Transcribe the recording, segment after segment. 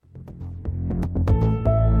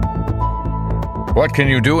What can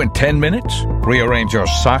you do in 10 minutes? Rearrange your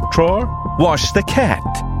sock drawer? Wash the cat?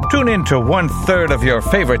 Tune in to 1/3 of your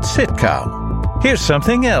favorite sitcom? Here's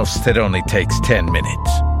something else that only takes 10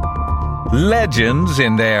 minutes. Legends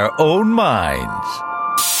in their own minds.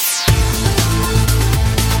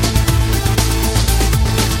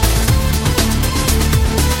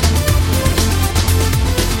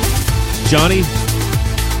 Johnny,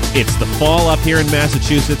 it's the fall up here in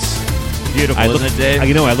Massachusetts. Beautiful, isn't it, Dave?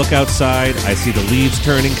 I look outside. I see the leaves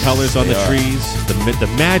turning colors on the trees, the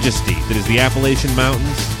majesty that is the Appalachian Mountains.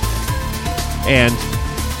 And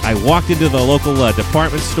I walked into the local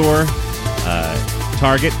department store,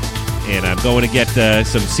 Target, and I'm going to get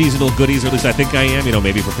some seasonal goodies, or at least I think I am.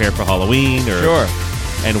 Maybe prepare for Halloween. Sure.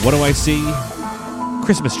 And what do I see?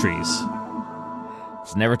 Christmas trees.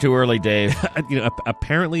 It's never too early, Dave.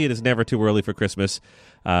 Apparently it is never too early for Christmas.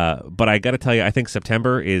 But I got to tell you, I think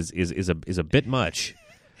September is a bit much.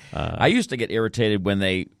 I used to get irritated when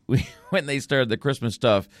they started the Christmas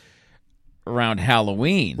stuff around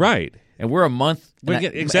Halloween, right? And we're a month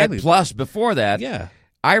exactly plus before that. Yeah,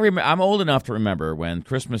 I'm old enough to remember when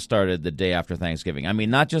Christmas started the day after Thanksgiving. I mean,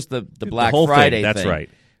 not just the Black whole Friday thing. That's thing, right.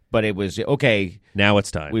 But it was, okay, now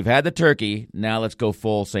it's time. We've had the turkey, now let's go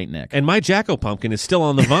full St. Nick. And my Jacko pumpkin is still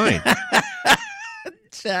on the vine.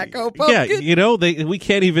 Jacko pumpkin? Yeah, we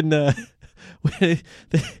can't even,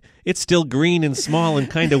 it's still green and small and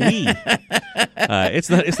kind of wee. It's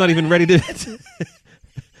not even ready to,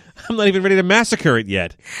 I'm not even ready to massacre it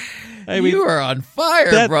yet. You are on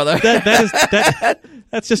fire, brother.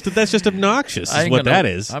 That's just obnoxious. Is what that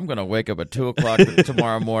is. I'm going to wake up at 2:00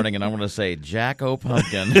 tomorrow morning, and I'm going to say Jacko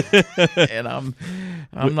pumpkin, and I'm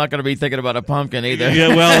not going to be thinking about a pumpkin either. Yeah,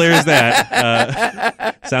 well, there's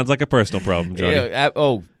that. Sounds like a personal problem, Johnny.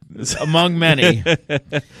 Yeah, among many.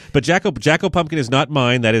 But Jacko Pumpkin is not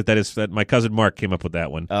mine. That my cousin Mark came up with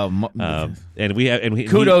that one.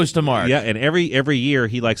 Kudos to Mark. Yeah, and every year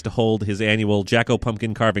he likes to hold his annual Jacko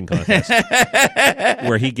Pumpkin carving contest,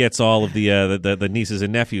 where he gets all of the nieces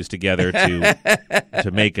and nephews together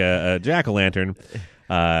to make a jack-o'-lantern.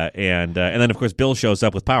 And then, of course, Bill shows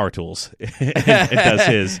up with power tools and does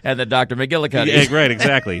his. And the Dr. McGillicuddy. Yeah, right,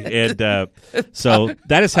 exactly. And so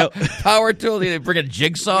that is how... Power tool? They bring a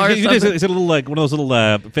jigsaw or something? Is it a little like one of those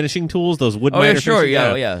little finishing tools, those wood miter? Oh, yeah, sure,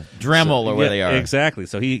 yeah. Dremel or where they are. Exactly.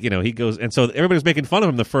 So he goes... And so everybody's making fun of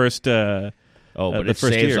him the first... but it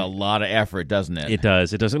saves a lot of effort, doesn't it? It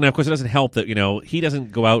does. And of course, it doesn't help that he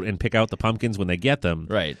doesn't go out and pick out the pumpkins when they get them.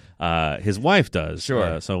 Right. His wife does.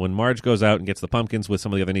 Sure. So when Marge goes out and gets the pumpkins with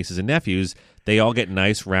some of the other nieces and nephews, they all get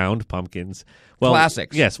nice round pumpkins. Well,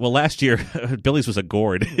 classics. Yes. Well, last year Billy's was a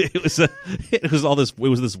gourd. It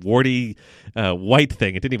was this warty white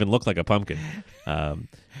thing. It didn't even look like a pumpkin. And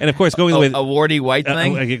of course, going with a warty white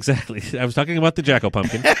thing. Exactly. I was talking about the Jacko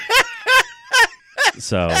pumpkin.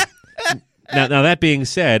 So. Now, that being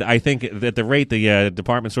said, I think that at the rate the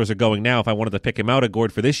department stores are going now, if I wanted to pick him out a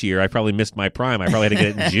gourd for this year, I probably missed my prime. I probably had to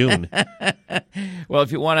get it in June. Well,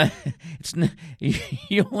 if you want to,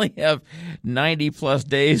 you only have 90-plus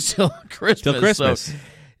days till Christmas.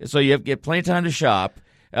 So you get plenty of time to shop.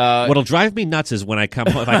 What'll drive me nuts is when if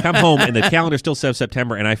I come home and the calendar still says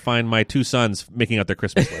September and I find my two sons making out their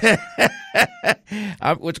Christmas list.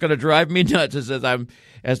 What's going to drive me nuts is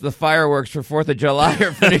as the fireworks for 4th of July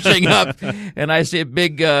are finishing up, and I see a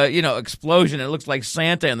big, explosion. It looks like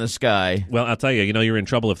Santa in the sky. Well, I'll tell you, you're in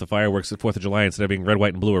trouble if the fireworks at 4th of July, instead of being red,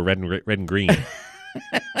 white, and blue, are red and green.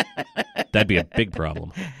 That'd be a big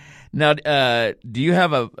problem. Now, do you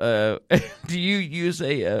have do you use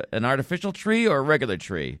an artificial tree or a regular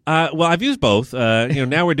tree? Well, I've used both.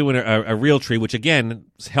 Now we're doing a real tree, which again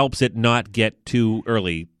helps it not get too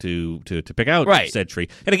early to pick out said tree.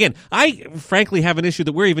 And again, I frankly have an issue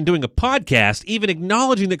that we're even doing a podcast, even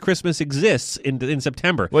acknowledging that Christmas exists in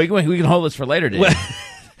September. Well, we can hold this for later, Dave.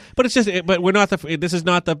 But it's just, but we're not this is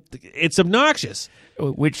not it's obnoxious.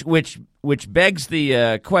 Which begs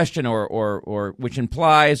the question, or which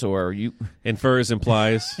implies, or infers,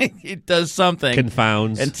 implies, it does something,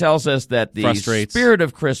 confounds, and tells us that the frustrates. Spirit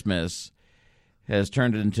of Christmas has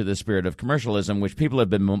turned it into the spirit of commercialism, which people have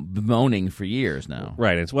been bemoaning for years now.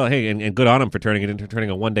 Right. It's and good on them for turning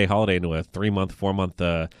a one-day holiday into a 3-month,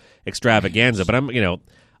 4-month extravaganza. But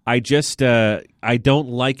I just I don't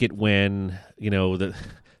like it when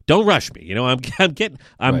Don't rush me. I'm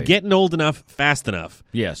getting old enough, fast enough.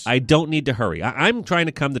 Yes. I don't need to hurry. I'm trying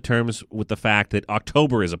to come to terms with the fact that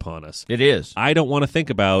October is upon us. It is. I don't want to think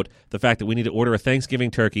about the fact that we need to order a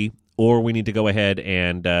Thanksgiving turkey or we need to go ahead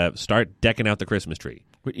and start decking out the Christmas tree.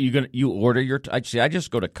 You order your? I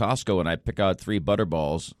just go to Costco and I pick out 3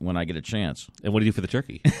 Butterballs when I get a chance. And what do you do for the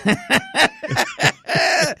turkey?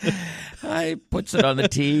 He puts it on the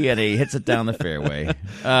tee and he hits it down the fairway.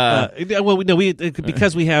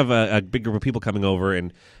 Because we have a big group of people coming over,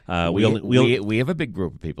 and we have a big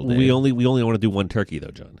group of people. Dave. We only want to do one turkey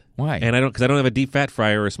though, John. Why? And because I don't have a deep fat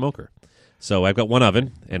fryer or a smoker, so I've got one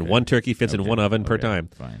oven, and one turkey fits in one oven per time.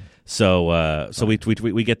 Fine. So we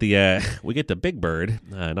get the big bird,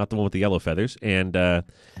 not the one with the yellow feathers, and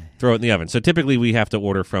throw it in the oven. So typically we have to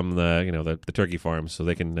order from the turkey farm, so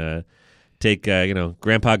they can take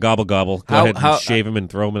Grandpa Gobble Gobble, go ahead and shave him and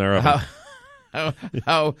throw him in our oven.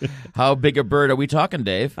 How big a bird are we talking,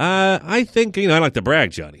 Dave? I think I like to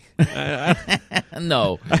brag, Johnny.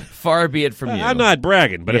 No, far be it from you. I'm not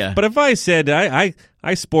bragging, but if I said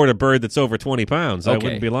I sport a bird that's over 20 pounds, I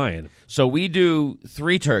wouldn't be lying. So we do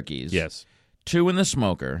 3 turkeys. Yes. 2 in the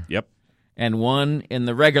smoker. Yep. And 1 in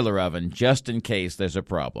the regular oven, just in case there's a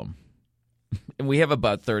problem. And we have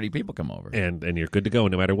about 30 people come over. And you're good to go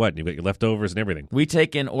no matter what. And you've got your leftovers and everything. We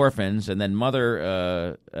take in orphans, and then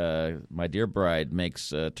Mother, my dear bride, makes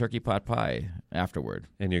turkey pot pie afterward.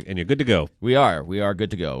 And you're good to go. We are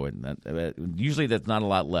good to go. And usually there's not a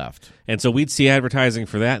lot left. And so we'd see advertising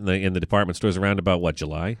for that in the department stores around about,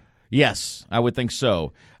 July? Yes, I would think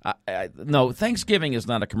so. No, Thanksgiving is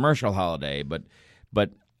not a commercial holiday, but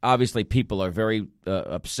obviously people are very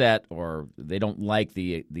upset, or they don't like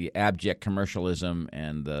the abject commercialism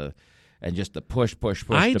and just the push to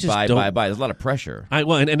buy. There's a lot of pressure.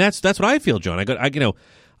 And that's what I feel, John.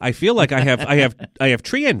 I feel like I have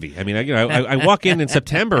tree envy. I mean, I walk in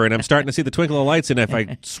September and I'm starting to see the twinkle of lights, and if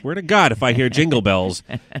I swear to God, if I hear jingle bells,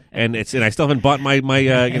 and I still haven't bought my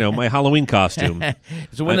Halloween costume.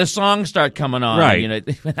 So when the songs start coming on, right?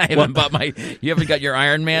 I haven't bought my. You haven't got your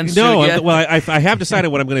Iron Man suit yet? I have decided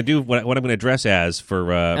what I'm going to do, what I'm going to dress as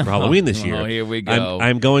for Halloween this year. Oh, here we go.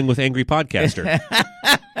 I'm going with Angry Podcaster.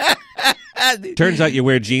 Turns out you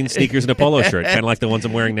wear jeans, sneakers, and a polo shirt, kind of like the ones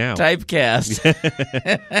I'm wearing now. Typecast.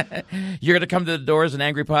 You're going to come to the door as an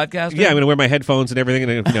Angry Podcaster? Yeah, I'm going to wear my headphones and everything,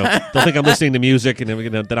 and they'll think I'm listening to music, and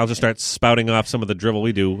then I'll just start spouting off some of the drivel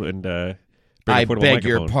we do. And bring I a portable beg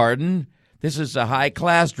microphone. your pardon. This is a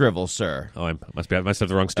high-class drivel, sir. Oh, I must have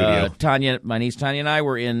the wrong studio. My niece Tanya and I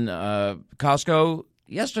were in Costco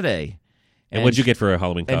yesterday. And what'd you get for a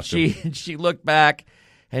Halloween costume? And she looked back,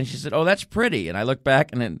 and she said, "Oh, that's pretty." And I looked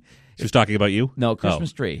back, and then she was talking about you? No,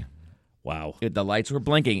 Christmas tree. Wow. The lights were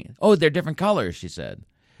blinking. Oh, they're different colors, she said.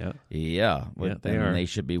 Yeah. Yeah. They are. They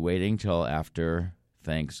should be waiting till after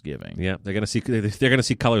Thanksgiving. Yeah, they're gonna see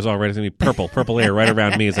colors already. It's gonna be purple air right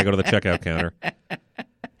around me as I go to the checkout counter.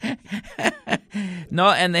 No,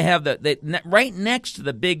 and they have right next to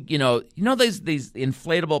the big, these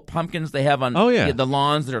inflatable pumpkins they have on the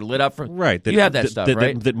lawns that are lit up for right. You have that stuff,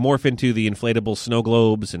 right? That morph into the inflatable snow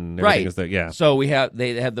globes and everything. Right. Yeah. So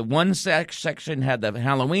they had the one section had the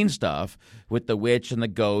Halloween stuff with the witch and the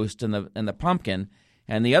ghost and the pumpkin,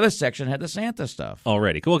 and the other section had the Santa stuff.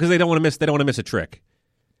 Already cool because they don't want to miss a trick.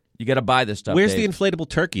 You got to buy this stuff. Where's Dave. the inflatable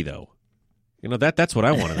turkey though? That's what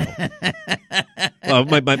I want to know. Well,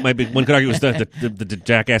 my big, one could argue was the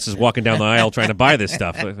jackasses walking down the aisle trying to buy this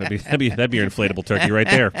stuff. That'd be your inflatable turkey right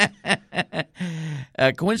there.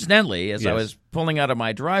 Coincidentally, as I was pulling out of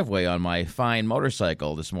my driveway on my fine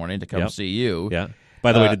motorcycle this morning to come see you. Yeah.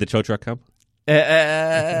 By the way, did the tow truck come? Good.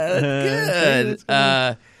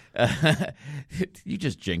 You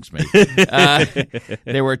just jinxed me.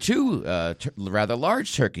 There were 2 rather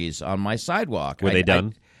large turkeys on my sidewalk. Were they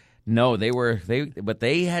done? No, they were. They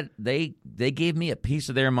gave me a piece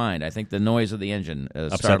of their mind. I think the noise of the engine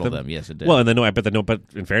startled them. Yes, it did. Well, and but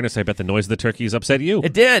in fairness, I bet the noise of the turkeys upset you.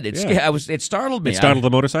 It did. It startled me. It startled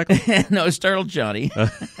the motorcycle? No, it startled Johnny.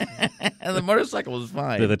 And the motorcycle was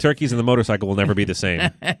fine. The turkeys and the motorcycle will never be the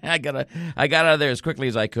same. I got out of there as quickly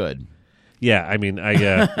as I could. Yeah, I mean,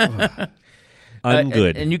 I'm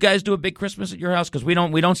good. And you guys do a big Christmas at your house because we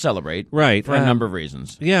don't celebrate, right? For a number of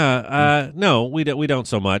reasons. Yeah, no, we don't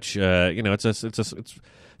so much. It's a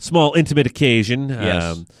small, intimate occasion.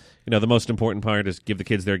 Yes. The most important part is give the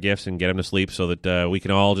kids their gifts and get them to sleep so that we can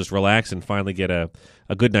all just relax and finally get a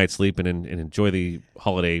good night's sleep and enjoy the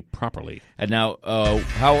holiday properly. And now,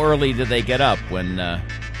 how early did they get up when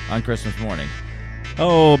on Christmas morning?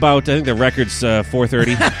 Oh, about I think the record's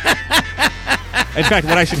 4:30. In fact,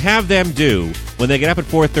 what I should have them do when they get up at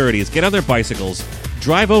 4:30 is get on their bicycles,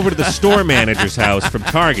 drive over to the store manager's house from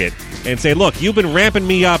Target, and say, "Look, you've been ramping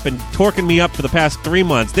me up and torquing me up for the past 3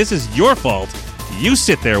 months. This is your fault. You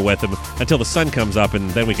sit there with them until the sun comes up, and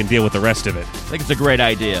then we can deal with the rest of it." I think it's a great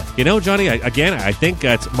idea. Johnny, I think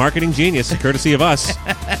it's marketing genius, courtesy of us.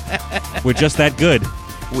 We're just that good.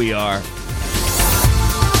 We are.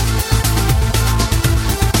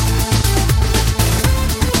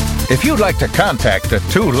 If you'd like to contact the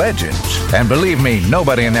two legends, and believe me,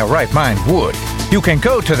 nobody in their right mind would, you can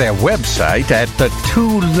go to their website at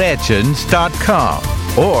thetwolegends.com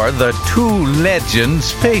or the Two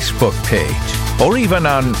Legends Facebook page, or even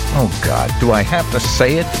on, oh God, do I have to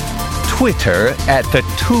say it? Twitter at the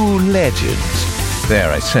Two Legends. There,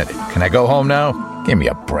 I said it. Can I go home now? Give me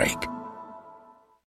a break.